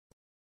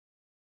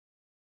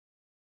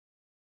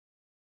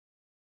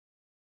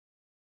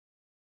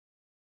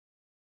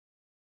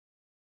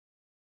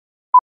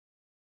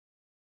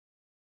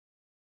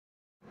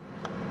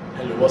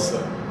Hello, what's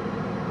up?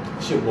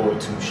 It's your boy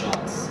 2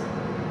 Shots.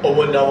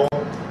 Over now,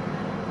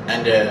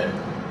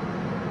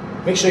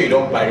 and make sure you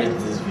don't pirate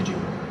this video.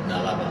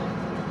 Nalaba.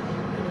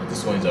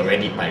 This one is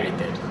already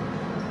pirated.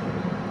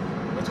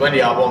 But when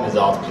the album is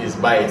out, please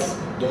buy it.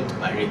 Don't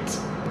pirate.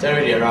 Tell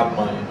me the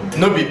Rapman.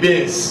 No be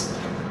Beanz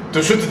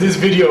to shoot this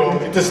video.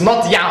 It is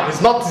not yam.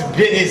 It's not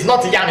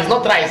yam. It's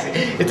not rice.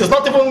 It is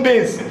not even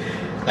beans.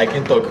 I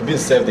can talk. Beanz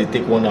self they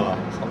take 1 hour.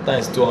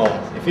 Sometimes 2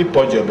 hours. If you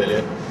punch your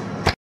belly.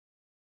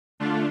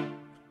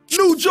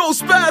 New Joe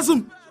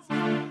Spasm,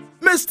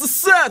 Mr.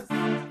 Seth.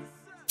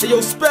 Hey, yo,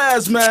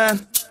 Spaz,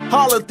 man.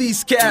 Holla at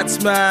these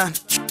cats, man.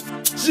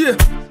 Yeah.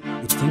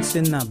 You think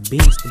say not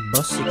Beanz to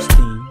bus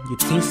 16? You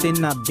think say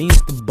not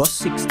Beanz to bus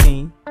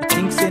 16? You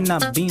think say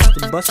not Beanz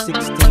to bus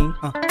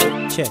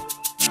 16? Check.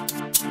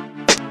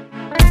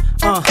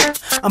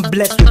 I'm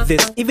blessed with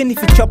this. Even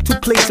if you chop 2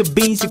 plates of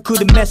beans, you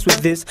couldn't mess with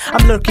this.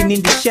 I'm lurking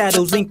in the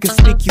shadows,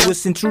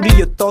 inconspicuous, intruding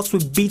your thoughts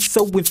with beats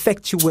so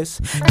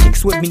infectious.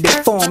 Chicks with me, they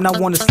form, now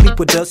wanna sleep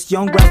with us.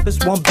 Young rappers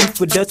want beef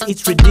with us,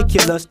 it's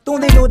ridiculous. Don't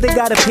they know they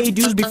gotta pay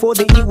dues before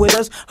they eat with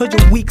us? Heard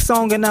your weak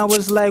song and I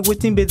was like,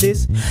 what in be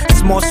this?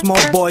 Small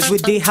boys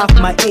with they half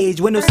my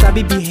age, when no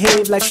sabi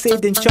behave like say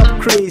then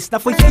chop craze. Now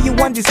for here you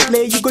want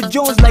display, you got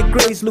Jones like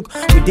Grace. Look,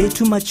 we day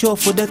too mature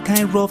for that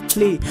kind rough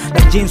play.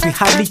 Like James we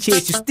hardly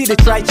chase, you still they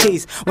try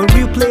chase. When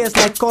real players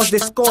like us, they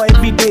score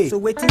every day. So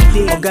waiting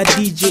day, Oga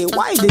DJ,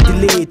 why they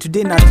delay?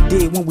 Today not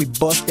today, when we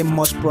bust, they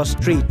must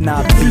prostrate.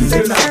 Now You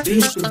think not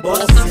Beanz to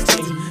bus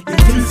 16? You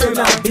think say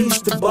not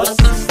Beanz to bus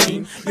 16?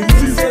 You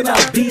think say not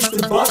Beanz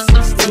to bus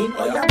 16?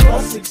 Oh yeah,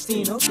 bus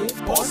 16,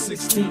 okay, bus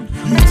 16.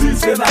 You think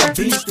say not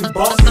Beanz to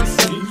bus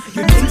 16?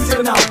 You think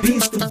say not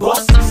Beanz to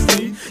bus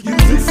 16? You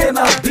think say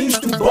not Beanz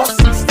to bus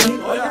 16?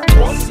 Oh yeah,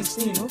 bus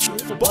 16,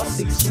 okay, bus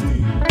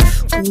 16.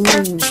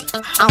 Ooh,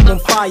 I'm on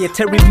fire.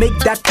 Terry make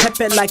that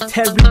pepper like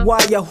Terry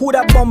Wire. Who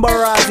that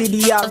bomberized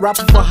idiot?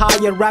 Rapping for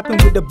hire, rapping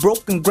with a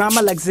broken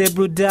grammar like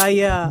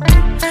Zebrudiah.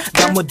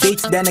 Got more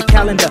dates than a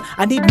calendar.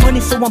 I need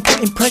money, so I'm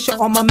putting pressure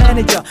on my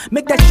manager.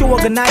 Make that show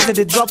organizer,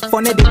 they drop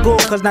for net they go.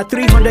 Cause now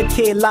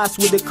 300K last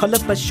with the color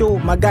for show.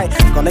 My guy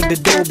collect the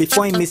dough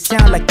before he miss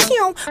sound like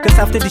pew. Cause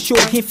after the show,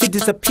 he fit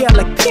disappear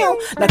like pew.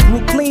 Like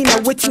Root Clean, I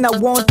waiting I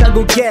want, I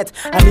go get.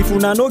 And if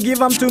una no give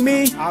them to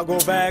me, I'll go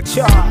back.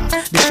 Sure,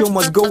 the show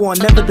must go on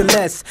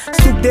nevertheless.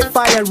 Soup they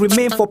fire,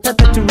 remain for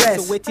pepper to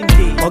rest. So waiting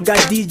day, Oga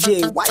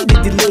DJ, why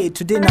they delay?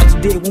 Today not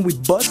today, when we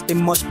bust, they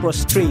must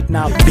prostrate.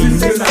 Now Beanz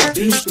say not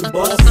Beanz to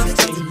bus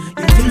 16.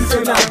 You think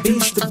say not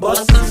Beanz to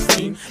bus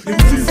 16? You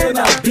think say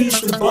not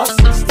Beanz to bus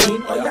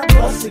 16? Oh yeah,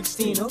 bus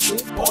 16,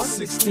 okay, bus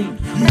 16.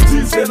 You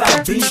think say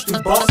not Beanz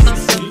to bus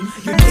 16?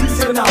 You think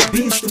say not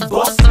Beanz to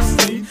bus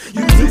 16?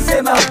 You think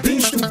say not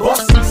Beanz to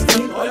bus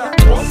 16? Oh yeah,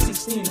 bus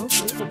 16,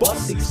 okay, bus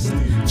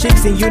 16.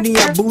 Chicks in uni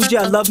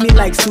Abuja love me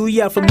like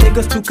Suya. From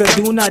Lagos to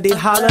Kaduna, they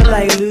holler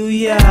like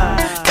Luya.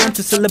 Time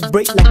to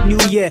celebrate like New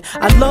Year.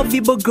 I love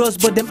Igbo girls,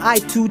 but them eye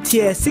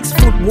 2-tier. 6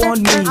 foot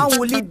want me, I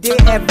will lead there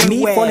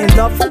everywhere. Me fall in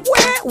love for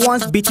where?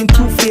 Once beaten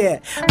too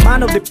fair.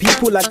 Man of the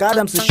people like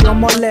Adams and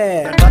Shomole.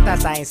 The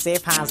daughters are in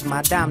safe hands,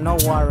 madam, no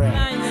worry.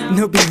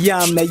 No be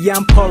yam, na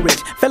yam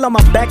porridge. Fell on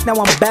my back, now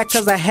I'm back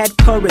cause I had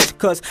courage.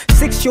 Cause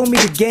 6 showed me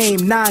the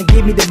game, 9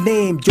 gave me the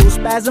name. Joe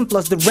Spasm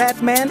plus the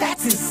Rapman,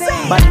 that's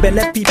insane. But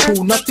Bella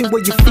people, nothing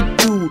where you fit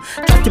to.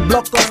 Try to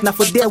block us, now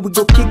for there we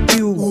go kick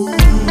you.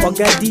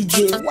 Oga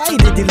DJ, why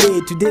the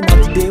delay? Today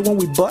not today, when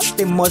we bust,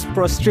 they must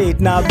prostrate.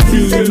 Now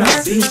Beanz not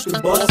Beanz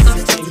to bus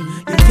 16.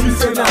 You think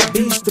say not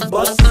Beanz to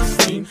bus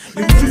 16? You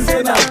think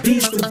say not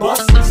Beanz to bus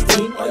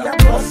 16? Oh yeah,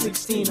 bus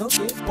 16,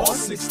 okay, bus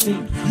 16.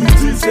 You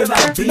think say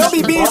not Beanz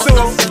to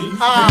bus 16? You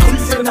think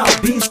say not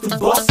Beanz to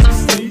bus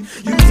 16?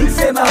 You think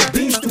say not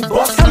Beanz to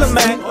bus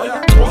 16? Oh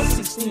yeah, bus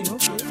 16,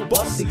 okay,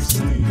 bus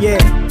 16.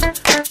 Yeah,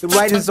 the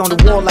writing's on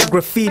the wall like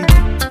graffiti.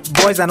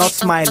 Boys are not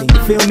smiling,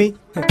 you feel me?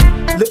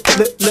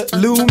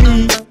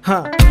 Lumi,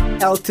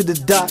 L to the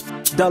dot,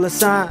 dollar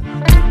sign.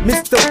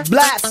 Mr.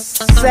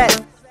 Blast,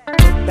 set.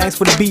 Thanks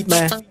for the beat,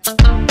 man.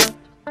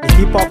 The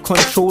hip hop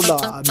controller,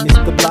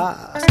 Mr.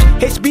 Blast.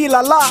 HB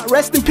La La,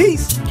 rest in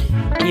peace.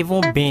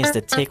 Even beans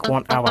that take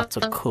 1 hour to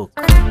cook.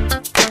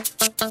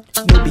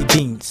 No be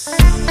beans.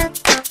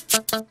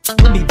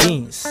 No be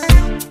beans.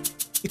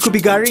 It could be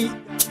gari,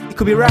 it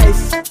could be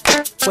rice,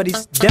 but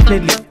it's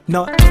definitely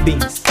not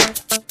beans.